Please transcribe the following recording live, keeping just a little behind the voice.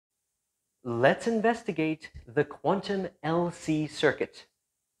Let's investigate the quantum LC circuit.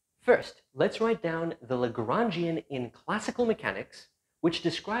 First, let's write down the Lagrangian in classical mechanics, which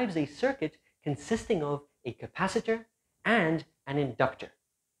describes a circuit consisting of a capacitor and an inductor.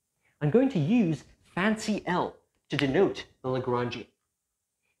 I'm going to use fancy L to denote the Lagrangian.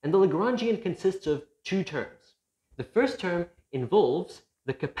 And the Lagrangian consists of two terms. The first term involves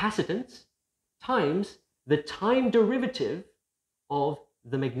the capacitance times the time derivative of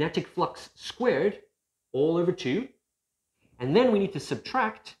the magnetic flux squared all over 2. And then we need to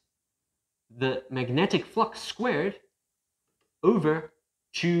subtract the magnetic flux squared over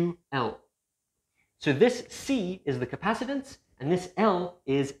 2L. So this C is the capacitance, and this L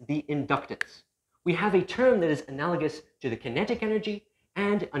is the inductance. We have a term that is analogous to the kinetic energy,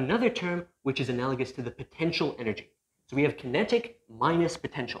 and another term which is analogous to the potential energy. So we have kinetic minus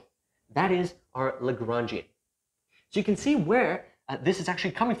potential. That is our Lagrangian. So you can see where this is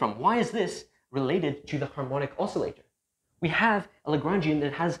actually coming from. Why is this related to the harmonic oscillator? We have a Lagrangian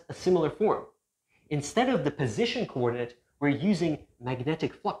that has a similar form. Instead of the position coordinate, we're using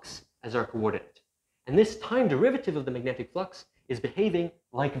magnetic flux as our coordinate. And this time derivative of the magnetic flux is behaving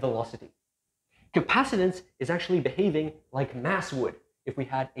like velocity. Capacitance is actually behaving like mass would if we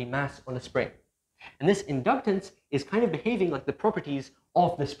had a mass on a spring. And this inductance is kind of behaving like the properties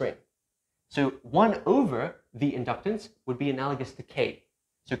of the spring. So 1 over the inductance would be analogous to K.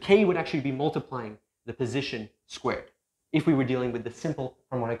 So K would actually be multiplying the position squared if we were dealing with the simple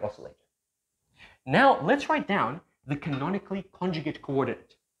harmonic oscillator. Now let's write down the canonically conjugate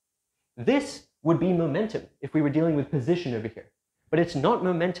coordinate. This would be momentum if we were dealing with position over here. But it's not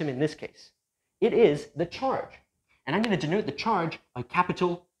momentum in this case. It is the charge. And I'm going to denote the charge by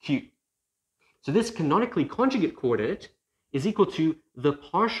capital Q. So this canonically conjugate coordinate is equal to the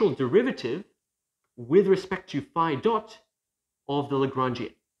partial derivative with respect to phi dot of the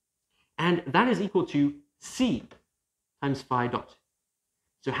Lagrangian. And that is equal to C times phi dot.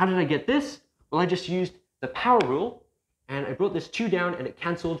 So how did I get this? Well, I just used the power rule, and I brought this 2 down, and it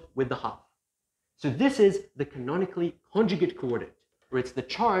canceled with the half. So this is the canonically conjugate coordinate, where it's the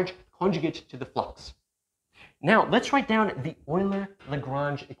charge conjugate to the flux. Now, let's write down the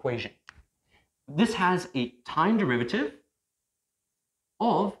Euler-Lagrange equation. This has a time derivative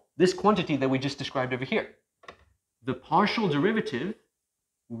of this quantity that we just described over here. The partial derivative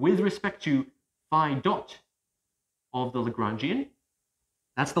with respect to phi dot of the Lagrangian.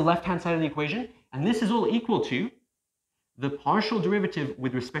 That's the left-hand side of the equation. And this is all equal to the partial derivative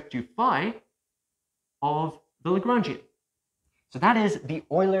with respect to phi of the Lagrangian. So that is the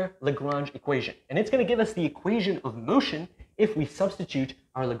Euler-Lagrange equation. And it's going to give us the equation of motion if we substitute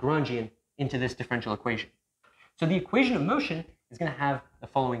our Lagrangian into this differential equation. So the equation of motion is going to have the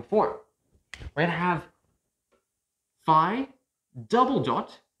following form. We're going to have phi double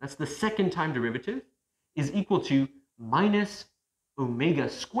dot, that's the second time derivative, is equal to minus omega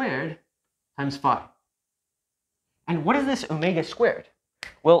squared times phi. And what is this omega squared?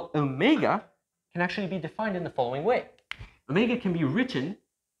 Well, omega can actually be defined in the following way. Omega can be written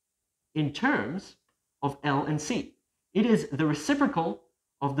in terms of L and C. It is the reciprocal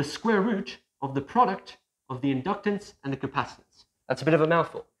of the square root of the product of the inductance and the capacitance. That's a bit of a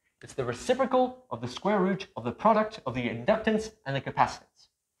mouthful. It's the reciprocal of the square root of the product of the inductance and the capacitance.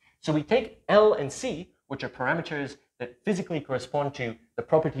 So we take L and C, which are parameters that physically correspond to the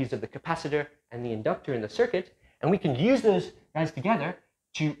properties of the capacitor and the inductor in the circuit, and we can use those guys together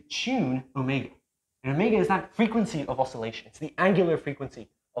to tune omega. And omega is that frequency of oscillation. It's the angular frequency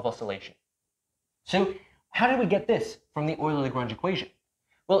of oscillation. So how did we get this from the Euler-Lagrange equation?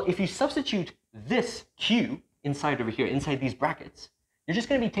 Well, if you substitute this Q inside over here, inside these brackets, you're just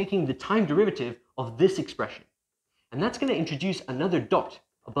going to be taking the time derivative of this expression. And that's going to introduce another dot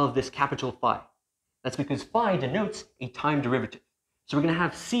above this capital phi. That's because phi denotes a time derivative. So we're going to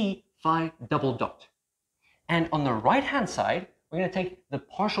have C phi double dot. And on the right-hand side, we're going to take the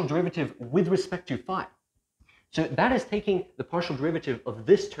partial derivative with respect to phi. So that is taking the partial derivative of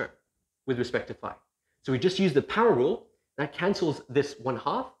this term with respect to phi. So we just use the power rule. That cancels this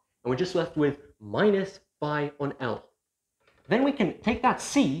 1/2, and we're just left with minus phi on L. Then we can take that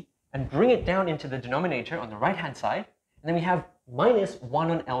C and bring it down into the denominator on the right-hand side, and then we have minus 1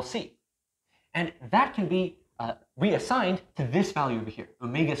 on LC. And that can be reassigned to this value over here,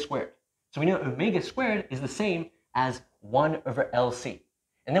 omega squared. So we know omega squared is the same as 1 over LC.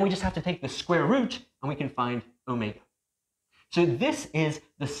 And then we just have to take the square root, and we can find omega. So this is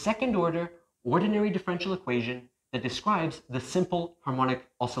the second order ordinary differential equation that describes the simple harmonic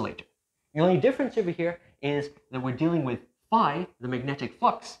oscillator. The only difference over here is that we're dealing with phi, the magnetic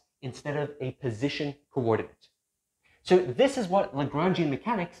flux, instead of a position coordinate. So this is what Lagrangian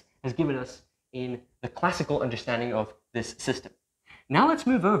mechanics has given us in the classical understanding of this system. Now let's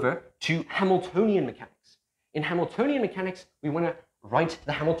move over to Hamiltonian mechanics. In Hamiltonian mechanics, we want to write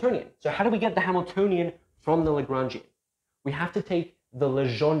the Hamiltonian. So how do we get the Hamiltonian from the Lagrangian? We have to take the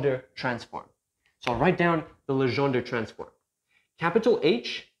Legendre transform. So I'll write down the Legendre transform. Capital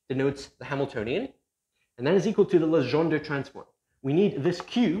H denotes the Hamiltonian, and that is equal to the Legendre transform. We need this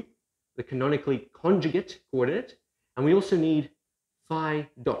Q, the canonically conjugate coordinate, and we also need phi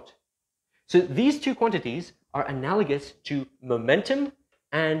dot. So these two quantities are analogous to momentum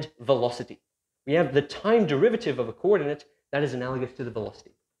and velocity. We have the time derivative of a coordinate that is analogous to the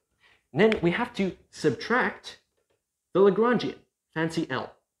velocity. And then we have to subtract the Lagrangian, fancy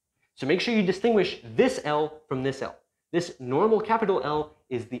L. So make sure you distinguish this L from this L. This normal capital L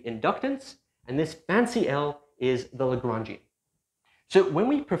is the inductance, and this fancy L is the Lagrangian. So when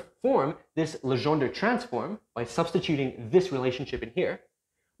we perform this Legendre transform by substituting this relationship in here,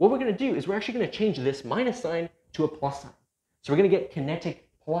 what we're going to do is we're actually going to change this minus sign to a plus sign. So we're going to get kinetic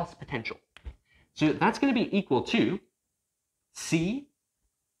plus potential. So that's going to be equal to C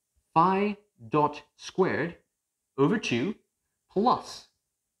phi dot squared over 2 plus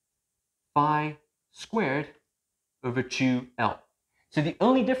phi squared over 2L. So the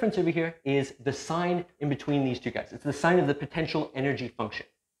only difference over here is the sign in between these two guys. It's the sign of the potential energy function.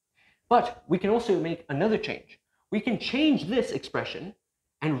 But we can also make another change. We can change this expression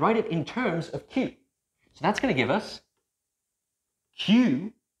and write it in terms of Q. So that's going to give us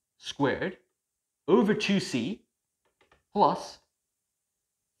Q squared over 2C plus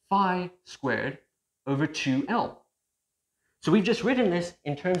phi squared over 2L. So we've just written this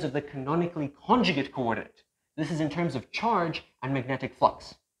in terms of the canonically conjugate coordinate. This is in terms of charge and magnetic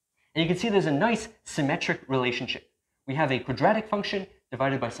flux. And you can see there's a nice symmetric relationship. We have a quadratic function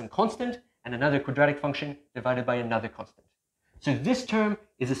divided by some constant and another quadratic function divided by another constant. So this term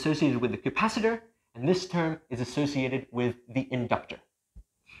is associated with the capacitor and this term is associated with the inductor.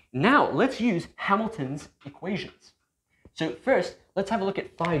 Now let's use Hamilton's equations. So first, let's have a look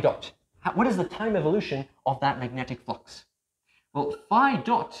at phi dot. What is the time evolution of that magnetic flux? Well, phi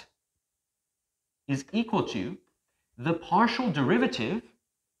dot is equal to the partial derivative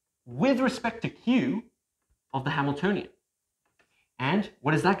with respect to Q of the Hamiltonian. And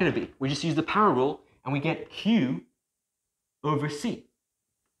what is that going to be? We just use the power rule and we get Q over C.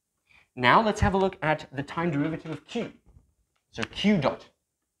 Now let's have a look at the time derivative of Q. So Q dot.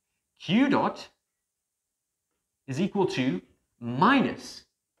 Q dot is equal to minus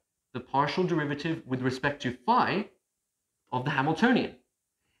the partial derivative with respect to phi of the Hamiltonian.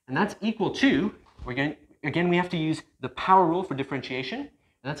 And that's equal to, again, we have to use the power rule for differentiation, and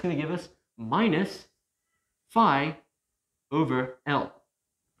that's going to give us minus phi over L.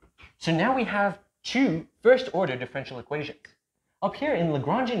 So now we have two first-order differential equations. Up here in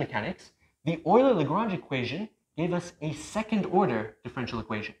Lagrangian mechanics, the Euler-Lagrange equation gave us a second-order differential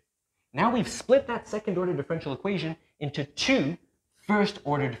equation. Now we've split that second-order differential equation into two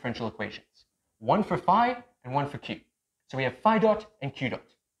first-order differential equations, one for phi and one for Q. So we have phi dot and Q dot.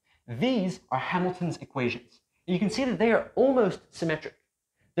 These are Hamilton's equations. And you can see that they are almost symmetric.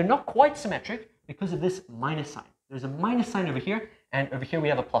 They're not quite symmetric because of this minus sign. There's a minus sign over here, and over here we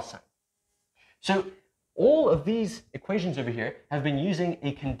have a plus sign. So all of these equations over here have been using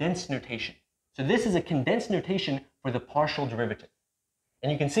a condensed notation. So this is a condensed notation for the partial derivative.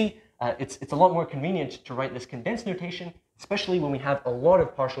 And you can see it's a lot more convenient to write this condensed notation, especially when we have a lot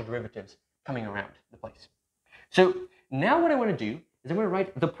of partial derivatives coming around the place. So now what I want to do is I'm going to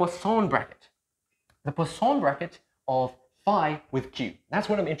write the Poisson bracket. The Poisson bracket of phi with Q. That's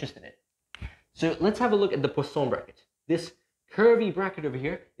what I'm interested in. So let's have a look at the Poisson bracket. This curvy bracket over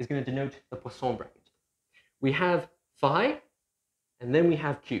here is going to denote the Poisson bracket. We have phi, and then we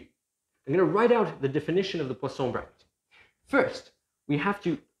have Q. I'm going to write out the definition of the Poisson bracket. First, we have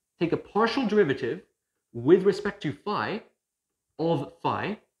to take a partial derivative with respect to phi of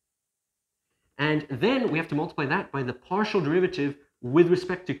phi, and then we have to multiply that by the partial derivative with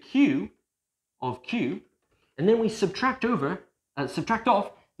respect to Q of Q, and then we subtract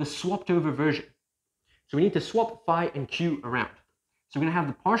off the swapped over version. So we need to swap phi and Q around. So we're going to have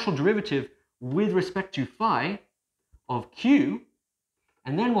the partial derivative with respect to phi of Q,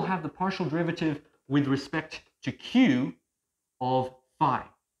 and then we'll have the partial derivative with respect to Q of phi.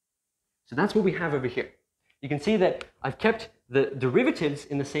 So that's what we have over here. You can see that I've kept the derivatives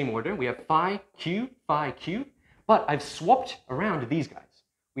in the same order. We have phi, Q, but I've swapped around these guys.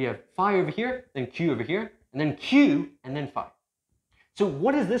 We have phi over here, then Q over here, and then Q, and then phi. So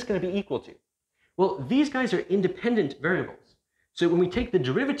what is this going to be equal to? Well, these guys are independent variables. So when we take the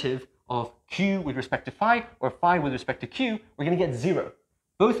derivative of q with respect to phi or phi with respect to q, we're going to get 0.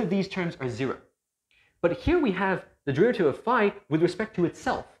 Both of these terms are 0. But here we have the derivative of phi with respect to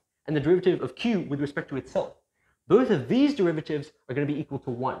itself and the derivative of q with respect to itself. Both of these derivatives are going to be equal to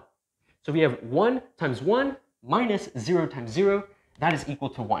 1. So we have 1 times 1 minus 0 times 0. That is equal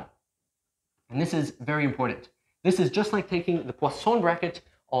to 1. And this is very important. This is just like taking the Poisson bracket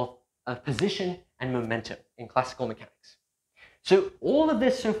of position and momentum in classical mechanics. So all of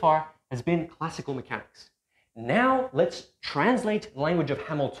this so far has been classical mechanics. Now let's translate the language of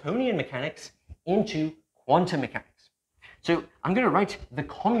Hamiltonian mechanics into quantum mechanics. So I'm going to write the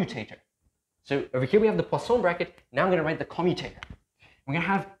commutator. So over here we have the Poisson bracket. Now I'm going to write the commutator. We're going to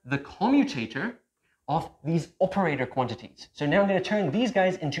have the commutator of these operator quantities. So now I'm going to turn these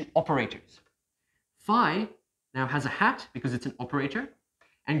guys into operators. Phi now has a hat because it's an operator,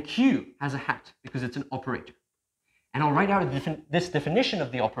 and q has a hat because it's an operator. And I'll write out this definition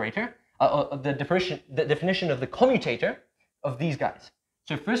of the operator, the definition of the commutator of these guys.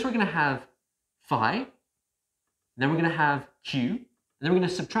 So first we're going to have phi, then we're going to have q, and then we're going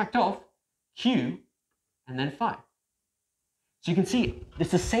to subtract off q, and then phi. So you can see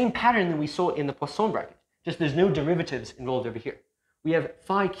it's the same pattern that we saw in the Poisson bracket, just there's no derivatives involved over here. We have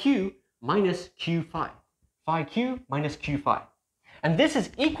phi q minus q phi. Phi q minus q phi. And this is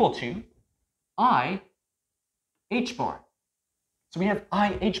equal to I h bar. So we have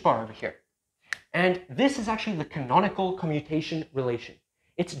I h bar over here. And this is actually the canonical commutation relation.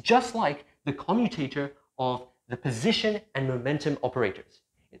 It's just like the commutator of the position and momentum operators.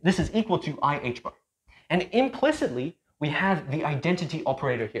 This is equal to I h bar. And implicitly, we have the identity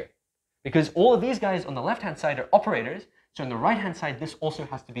operator here. Because all of these guys on the left-hand side are operators, so on the right-hand side, this also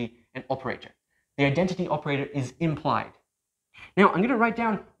has to be an operator. The identity operator is implied. Now, I'm going to write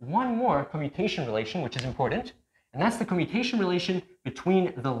down one more commutation relation, which is important, and that's the commutation relation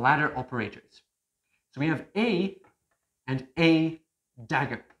between the ladder operators. So we have A and A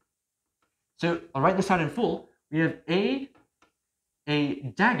dagger. So I'll write this out in full. We have A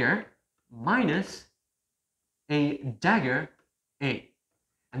dagger minus A dagger A.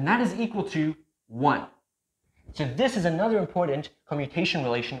 And that is equal to 1. So this is another important commutation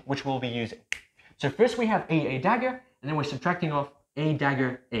relation which we'll be using. So first we have A dagger, and then we're subtracting off A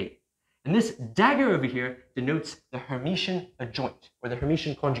dagger A. And this dagger over here denotes the Hermitian adjoint, or the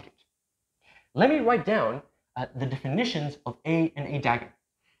Hermitian conjugate. Let me write down the definitions of A and A dagger.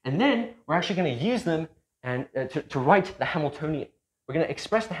 And then we're actually going to use them and to write the Hamiltonian. We're going to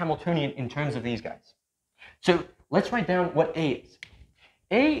express the Hamiltonian in terms of these guys. So let's write down what A is.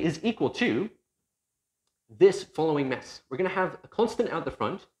 A is equal to this following mess. We're going to have a constant out the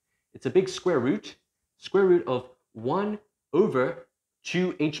front. It's a big square root of 1 over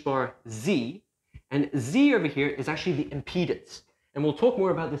 2h bar z. And z over here is actually the impedance. And we'll talk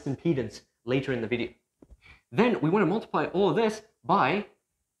more about this impedance later in the video. Then we want to multiply all of this by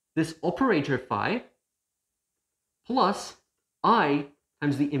this operator phi plus I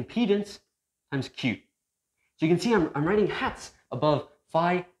times the impedance times q. So you can see I'm writing hats above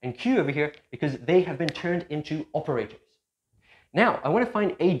phi and q over here because they have been turned into operators. Now, I want to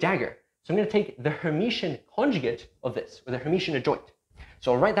find A dagger. So I'm going to take the Hermitian conjugate of this, or the Hermitian adjoint.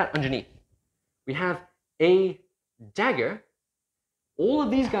 So I'll write that underneath. We have A dagger. All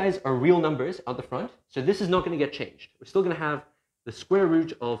of these guys are real numbers out the front, so this is not going to get changed. We're still going to have the square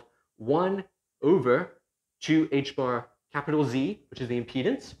root of 1 over 2h bar capital Z, which is the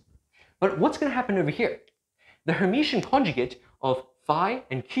impedance. But what's going to happen over here? The Hermitian conjugate of phi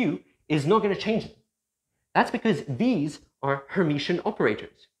and q is not going to change them. That's because these are Hermitian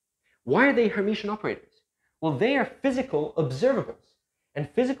operators. Why are they Hermitian operators? Well, they are physical observables. And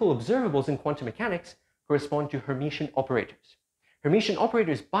physical observables in quantum mechanics correspond to Hermitian operators. Hermitian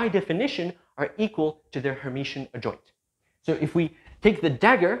operators, by definition, are equal to their Hermitian adjoint. So if we take the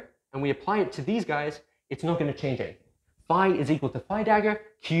dagger and we apply it to these guys, it's not going to change anything. Phi is equal to phi dagger,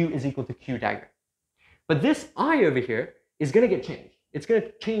 q is equal to q dagger. But this I over here is going to get changed. It's going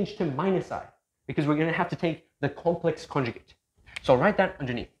to change to minus I, because we're going to have to take the complex conjugate. So I'll write that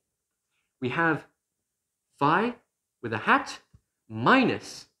underneath. We have phi with a hat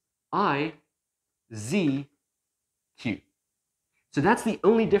minus I z q. So that's the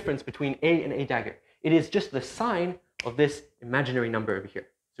only difference between A and A dagger. It is just the sign of this imaginary number over here.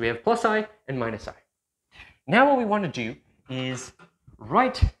 So we have plus I and minus I. Now what we want to do is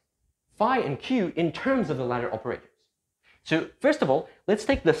write phi and q in terms of the ladder operators. So first of all, let's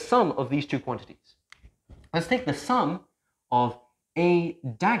take the sum of these two quantities. Let's take the sum of A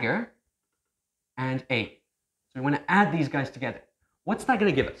dagger and A. So we want to add these guys together. What's that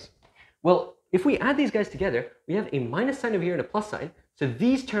going to give us? Well, if we add these guys together, we have a minus sign over here and a plus sign. So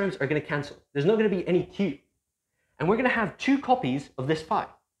these terms are going to cancel. There's not going to be any q. And we're going to have 2 copies of this phi.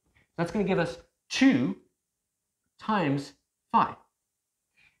 That's going to give us 2 times phi.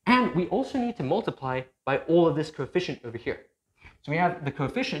 And we also need to multiply by all of this coefficient over here. So we have the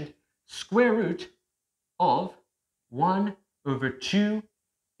coefficient square root of 1 over 2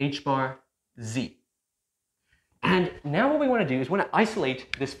 h bar z. And now what we want to do is we want to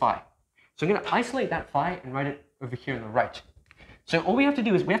isolate this phi. So I'm going to isolate that phi and write it over here on the right. So all we have to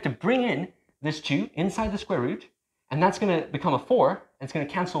do is we have to bring in this 2 inside the square root, and that's going to become a 4, and it's going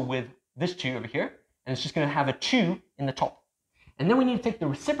to cancel with this 2 over here, and it's just going to have a 2 in the top. And then we need to take the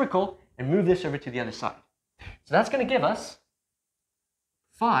reciprocal and move this over to the other side. So that's going to give us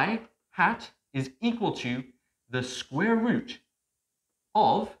phi hat is equal to the square root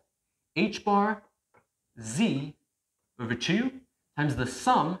of h bar z over 2 times the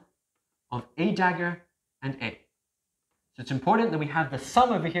sum of a dagger and a. So it's important that we have the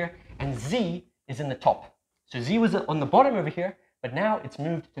sum over here and z is in the top. So z was on the bottom over here, but now it's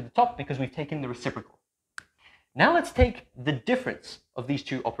moved to the top because we've taken the reciprocal. Now let's take the difference of these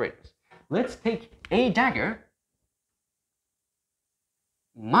 2 operators. Let's take a dagger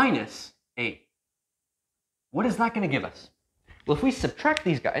minus a. What is that going to give us? Well, if we subtract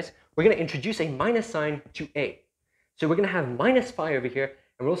these guys, we're going to introduce a minus sign to a. So we're going to have minus phi over here,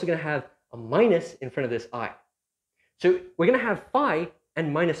 and we're also going to have a minus in front of this I. So we're going to have phi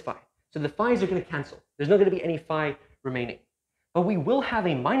and minus phi. So the phi's are going to cancel. There's not going to be any phi remaining. But we will have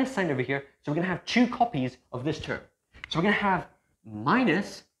a minus sign over here, so we're going to have 2 copies of this term. So we're going to have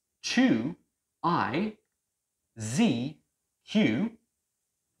minus 2i z q.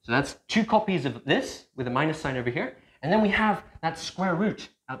 So that's 2 copies of this with a minus sign over here. And then we have that square root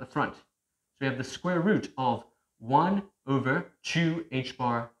out the front. So we have the square root of 1 over 2 h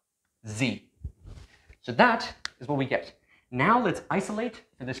bar z. So that is what we get. Now let's isolate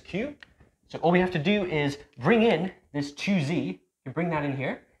for this q. So all we have to do is bring in this 2z. You bring that in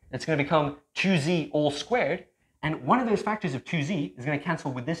here. It's going to become 2z all squared. And one of those factors of 2z is going to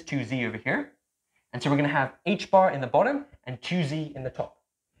cancel with this 2z over here. And so we're going to have h bar in the bottom and 2z in the top.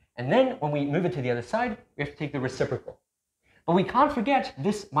 And then when we move it to the other side, we have to take the reciprocal. But we can't forget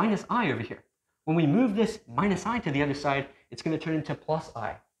this minus I over here. When we move this minus I to the other side, it's going to turn into plus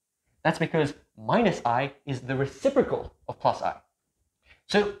I. That's because minus I is the reciprocal of plus I.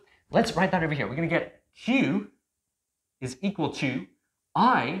 So let's write that over here. We're going to get q is equal to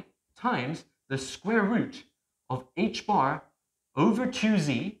I times the square root of h bar over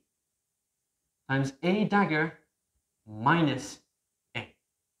 2z times a dagger minus a.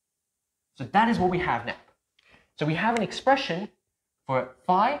 So that is what we have now. So we have an expression for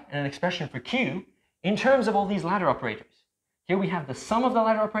phi and an expression for q in terms of all these ladder operators. Here we have the sum of the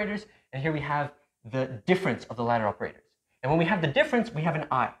ladder operators, and here we have the difference of the ladder operators. And when we have the difference, we have an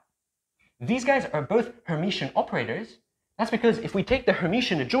I. These guys are both Hermitian operators. That's because if we take the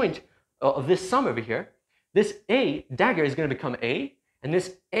Hermitian adjoint of this sum over here, this a dagger is going to become a, and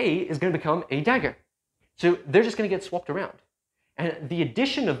this a is going to become a dagger. So they're just going to get swapped around. And the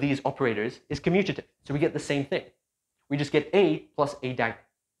addition of these operators is commutative, so we get the same thing. We just get a plus a dagger.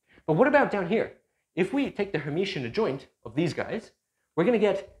 But what about down here? If we take the Hermitian adjoint of these guys, we're going to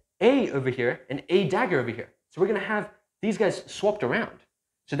get a over here and a dagger over here. So we're going to have these guys swapped around.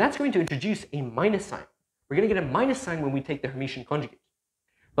 So that's going to introduce a minus sign. We're going to get a minus sign when we take the Hermitian conjugate.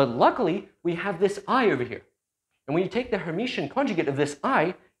 But luckily, we have this I over here. And when you take the Hermitian conjugate of this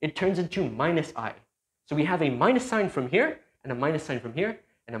I, it turns into minus I. So we have a minus sign from here, and a minus sign from here,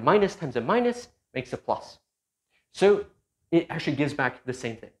 and a minus times a minus makes a plus. So it actually gives back the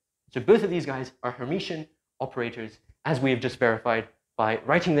same thing. So both of these guys are Hermitian operators, as we have just verified by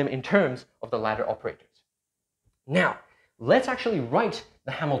writing them in terms of the ladder operators. Now, let's actually write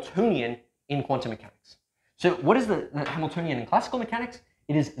the Hamiltonian in quantum mechanics. So what is the Hamiltonian in classical mechanics?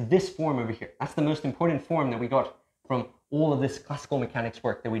 It is this form over here. That's the most important form that we got from all of this classical mechanics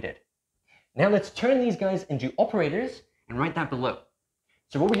work that we did. Now let's turn these guys into operators and write that below.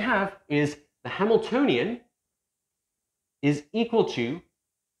 So what we have is the Hamiltonian is equal to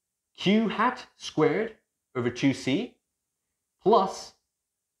q hat squared over 2c plus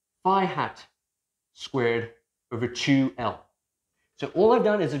phi hat squared over 2l. So all I've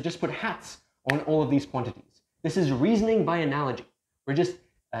done is I've just put hats on all of these quantities. This is reasoning by analogy. We're just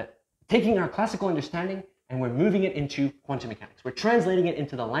taking our classical understanding and we're moving it into quantum mechanics. We're translating it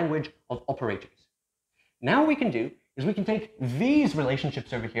into the language of operators. Now what we can do is we can take these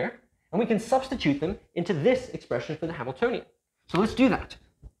relationships over here and we can substitute them into this expression for the Hamiltonian. So let's do that.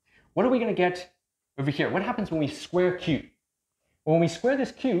 What are we going to get over here? What happens when we square q? Well, when we square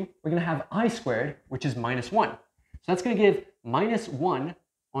this q, we're going to have I squared, which is minus 1. So that's going to give minus 1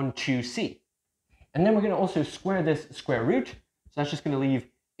 on 2c. And then we're going to also square this square root. So that's just going to leave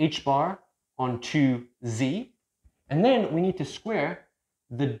h bar on 2z. And then we need to square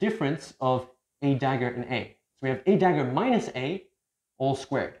the difference of a dagger and a. So we have a dagger minus a all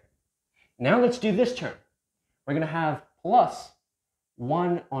squared. Now let's do this term. We're going to have plus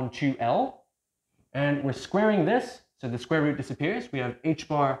 1 on 2l. And we're squaring this, so the square root disappears. We have h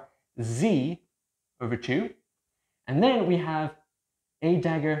bar z over 2. And then we have a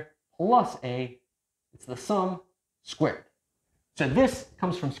dagger plus a, it's the sum squared. So this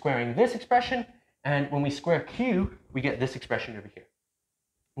comes from squaring this expression, and when we square q, we get this expression over here.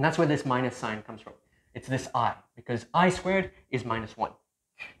 And that's where this minus sign comes from. It's this I, because I squared is minus 1.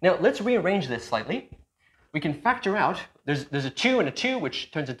 Now let's rearrange this slightly. We can factor out, there's a 2 and a 2,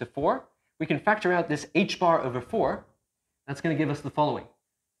 which turns into 4. We can factor out this h bar over 4. That's going to give us the following.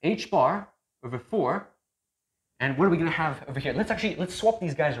 H bar over 4. And what are we going to have over here? Let's swap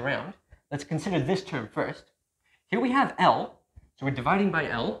these guys around. Let's consider this term first. Here we have L. So we're dividing by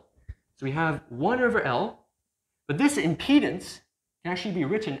L. So we have 1 over L. But this impedance can actually be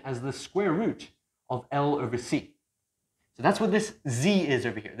written as the square root of L over C. So that's what this Z is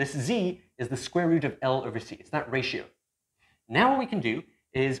over here. This Z is the square root of L over C. It's that ratio. Now what we can do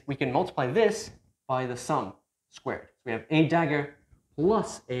is we can multiply this by the sum squared. So we have a dagger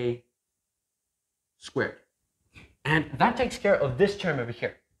plus a squared. And that takes care of this term over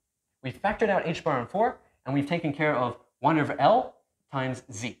here. We've factored out h bar and 4, and we've taken care of 1 over L times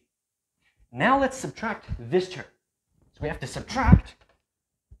Z. Now let's subtract this term. So we have to subtract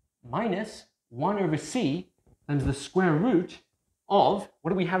minus 1 over C times the square root of, what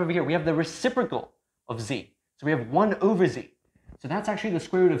do we have over here? We have the reciprocal of Z. So we have 1 over Z. So that's actually the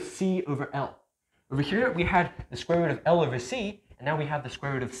square root of C over L. Over here, we had the square root of L over C, and now we have the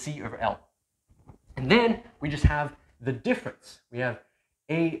square root of C over L. And then we just have the difference. We have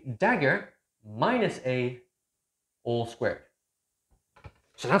a dagger minus a all squared.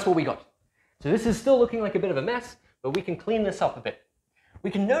 So that's what we got. So this is still looking like a bit of a mess, but we can clean this up a bit.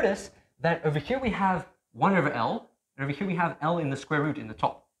 We can notice that over here we have 1 over L, and over here we have L in the square root in the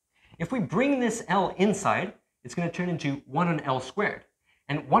top. If we bring this L inside, it's going to turn into 1 on L squared.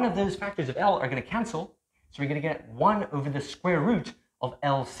 And one of those factors of L are going to cancel, so we're going to get 1 over the square root of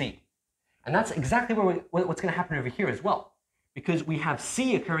LC. And that's exactly what's going to happen over here as well, because we have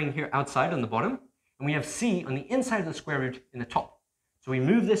C occurring here outside on the bottom, and we have C on the inside of the square root in the top. So we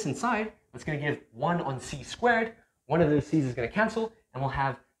move this inside, that's going to give 1 on C squared. One of those C's is going to cancel, and we'll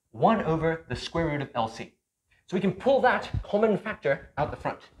have 1 over the square root of LC. So we can pull that common factor out the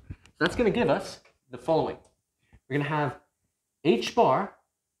front. So that's going to give us the following. We're going to have h bar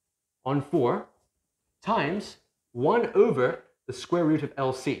on 4 times 1 over the square root of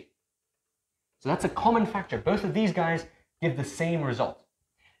LC. So that's a common factor. Both of these guys give the same result.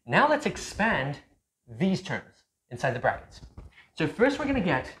 Now let's expand these terms inside the brackets. So first we're going to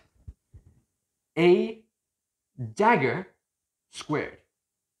get a dagger squared.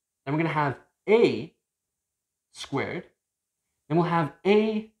 Then we're going to have a squared. Then we'll have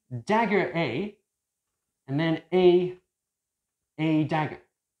a dagger a, and then a dagger.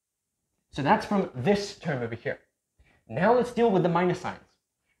 So that's from this term over here. Now let's deal with the minus signs.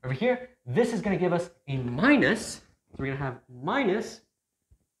 Over here, this is going to give us a minus. So we're going to have minus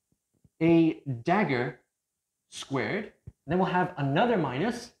a dagger squared. And then we'll have another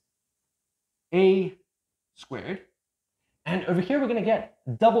minus a squared. And over here, we're going to get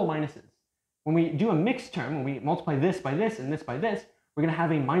double minuses. When we do a mixed term, when we multiply this by this and this by this, we're going to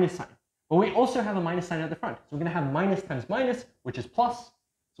have a minus sign. But we also have a minus sign at the front. So we're going to have minus times minus, which is plus.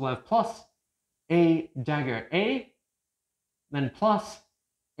 So we'll have plus a dagger a, then plus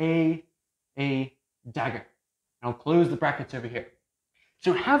a dagger. And I'll close the brackets over here.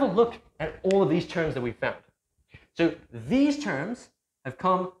 So have a look at all of these terms that we found. So these terms have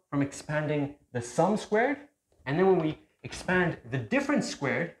come from expanding the sum squared, and then when we expand the difference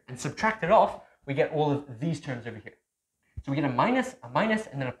squared and subtract it off, we get all of these terms over here. So we get a minus,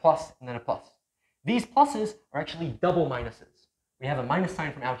 and then a plus, and then a plus. These pluses are actually double minuses. We have a minus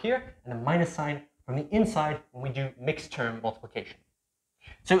sign from out here and a minus sign from the inside when we do mixed term multiplication.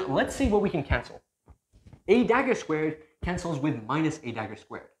 So let's see what we can cancel. A dagger squared cancels with minus a dagger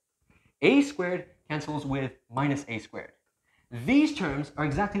squared. A squared cancels with minus a squared. These terms are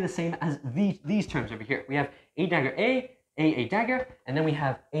exactly the same as these terms over here. We have a dagger a dagger, and then we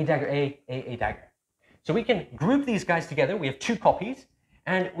have a dagger a dagger. So we can group these guys together. We have 2 copies,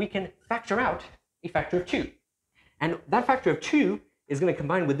 and we can factor out a factor of 2. And that factor of 2 is going to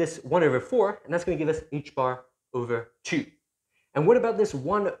combine with this 1 over 4, and that's going to give us h bar over 2. And what about this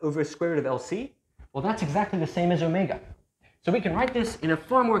 1 over square root of LC? Well, that's exactly the same as omega. So we can write this in a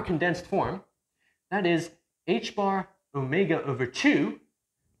far more condensed form. That is h bar omega over 2.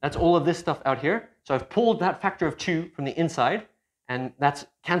 That's all of this stuff out here. So I've pulled that factor of 2 from the inside, and that's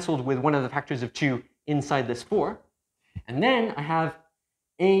cancelled with one of the factors of 2 inside this 4. And then I have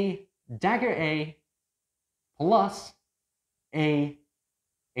a dagger A plus a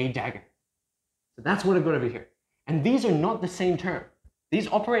dagger. So that's what I've got over here. And these are not the same term. These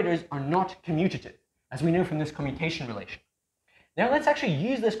operators are not commutative, as we know from this commutation relation. Now let's actually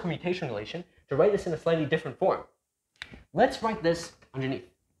use this commutation relation to write this in a slightly different form. Let's write this underneath.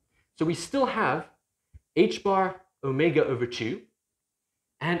 So we still have h bar omega over 2,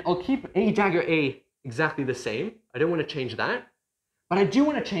 and I'll keep a dagger A exactly the same. I don't want to change that, but I do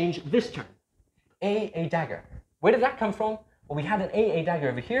want to change this term, a dagger. Where did that come from? Well, we had an a dagger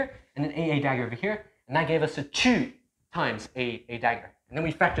over here and an a dagger over here, and that gave us a 2 times a dagger, and then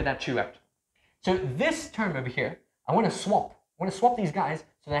we factor that 2 out. So this term over here, I want to swap. I want to swap these guys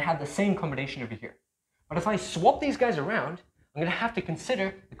so that I have the same combination over here. But if I swap these guys around, I'm going to have to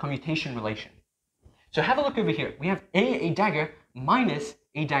consider the commutation relation. So have a look over here. We have a dagger minus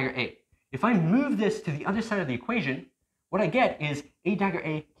a dagger A. If I move this to the other side of the equation, what I get is a dagger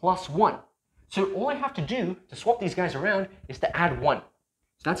A plus 1. So all I have to do to swap these guys around is to add 1.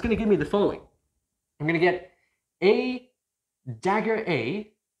 So that's going to give me the following. I'm going to get a dagger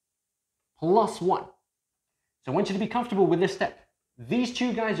A plus 1. So I want you to be comfortable with this step. These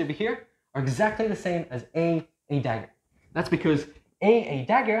two guys over here are exactly the same as a dagger. That's because a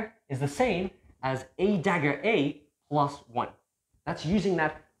dagger is the same as a dagger A plus 1. That's using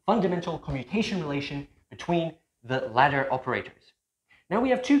that fundamental commutation relation between the ladder operators. Now we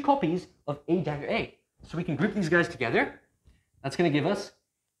have 2 copies of a dagger A. So we can group these guys together. That's going to give us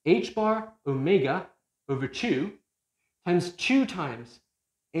h bar omega over 2 times 2 times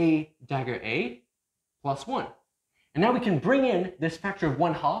a dagger A plus 1. And now we can bring in this factor of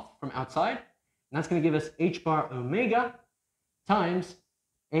 1/2 from outside, and that's going to give us h bar omega times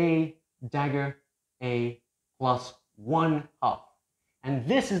a dagger A plus 1/2. And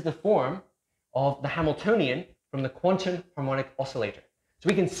this is the form of the Hamiltonian from the quantum harmonic oscillator. So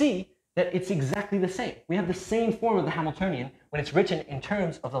we can see that it's exactly the same. We have the same form of the Hamiltonian when it's written in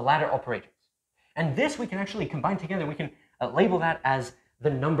terms of the ladder operators. And this we can actually combine together. We can label that as the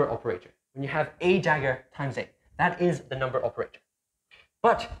number operator. When you have a dagger times A, that is the number operator.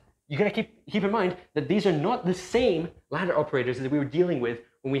 But you got to keep in mind that these are not the same ladder operators that we were dealing with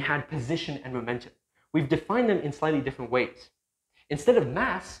when we had position and momentum. We've defined them in slightly different ways. Instead of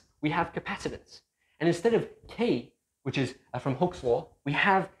mass, we have capacitance. And instead of K, which is from Hooke's law, we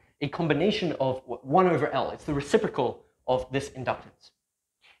have a combination of 1 over L. It's the reciprocal of this inductance.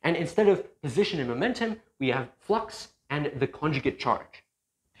 And instead of position and momentum, we have flux and the conjugate charge.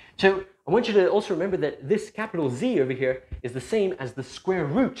 So I want you to also remember that this capital Z over here is the same as the square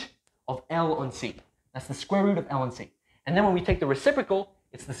root of L on C. That's the square root of L on C. And then when we take the reciprocal,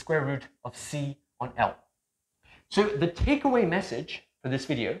 it's the square root of C on L. So the takeaway message for this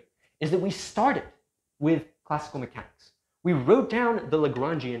video is that we started with classical mechanics. We wrote down the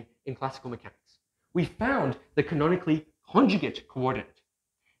Lagrangian in classical mechanics. We found the canonically conjugate coordinate.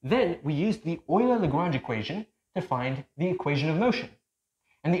 Then we used the Euler-Lagrange equation to find the equation of motion.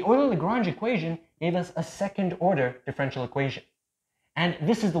 And the Euler-Lagrange equation gave us a second order differential equation. And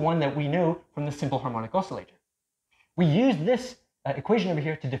this is the one that we know from the simple harmonic oscillator. We used this equation over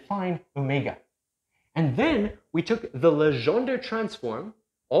here to define omega. And then we took the Legendre transform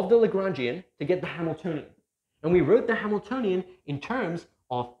of the Lagrangian to get the Hamiltonian. And we wrote the Hamiltonian in terms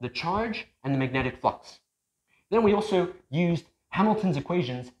of the charge and the magnetic flux. Then we also used Hamilton's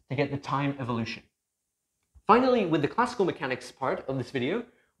equations to get the time evolution. Finally, with the classical mechanics part of this video,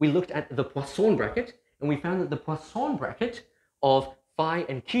 we looked at the Poisson bracket, and we found that the Poisson bracket of phi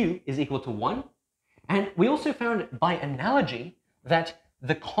and q is equal to 1. And we also found by analogy that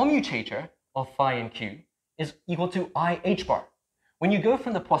the commutator of phi and q is equal to IH bar. When you go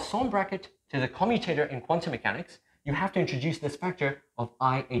from the Poisson bracket to the commutator in quantum mechanics, you have to introduce this factor of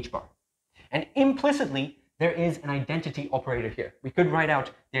IH bar. And implicitly, there is an identity operator here. We could write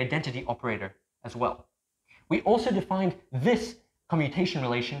out the identity operator as well. We also defined this commutation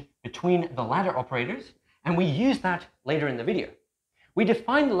relation between the ladder operators, and we used that later in the video. We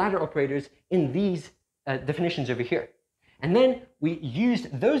defined the ladder operators in these definitions over here. And then we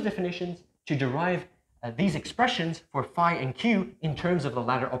used those definitions to derive these expressions for phi and q in terms of the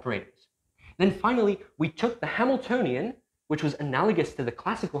ladder operators. Then finally, we took the Hamiltonian, which was analogous to the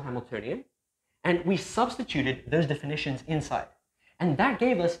classical Hamiltonian, and we substituted those definitions inside. And that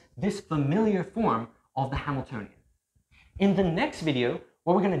gave us this familiar form of the Hamiltonian. In the next video,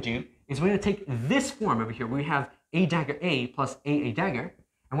 what we're going to do is we're going to take this form over here, where we have A dagger A plus A dagger,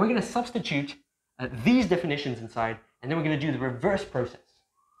 and we're going to substitute these definitions inside, and then we're going to do the reverse process.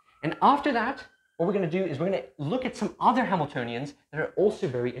 And after that, what we're going to do is we're going to look at some other Hamiltonians that are also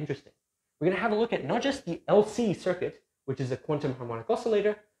very interesting. We're going to have a look at not just the LC circuit, which is a quantum harmonic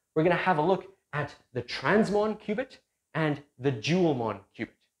oscillator. We're going to have a look at the transmon qubit and the dualmon qubit.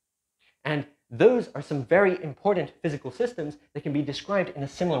 And those are some very important physical systems that can be described in a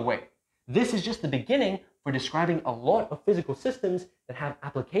similar way. This is just the beginning for describing a lot of physical systems that have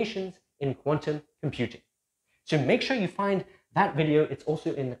applications in quantum computing. So make sure you find that video. It's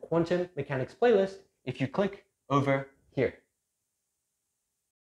also in the quantum mechanics playlist if you click over here.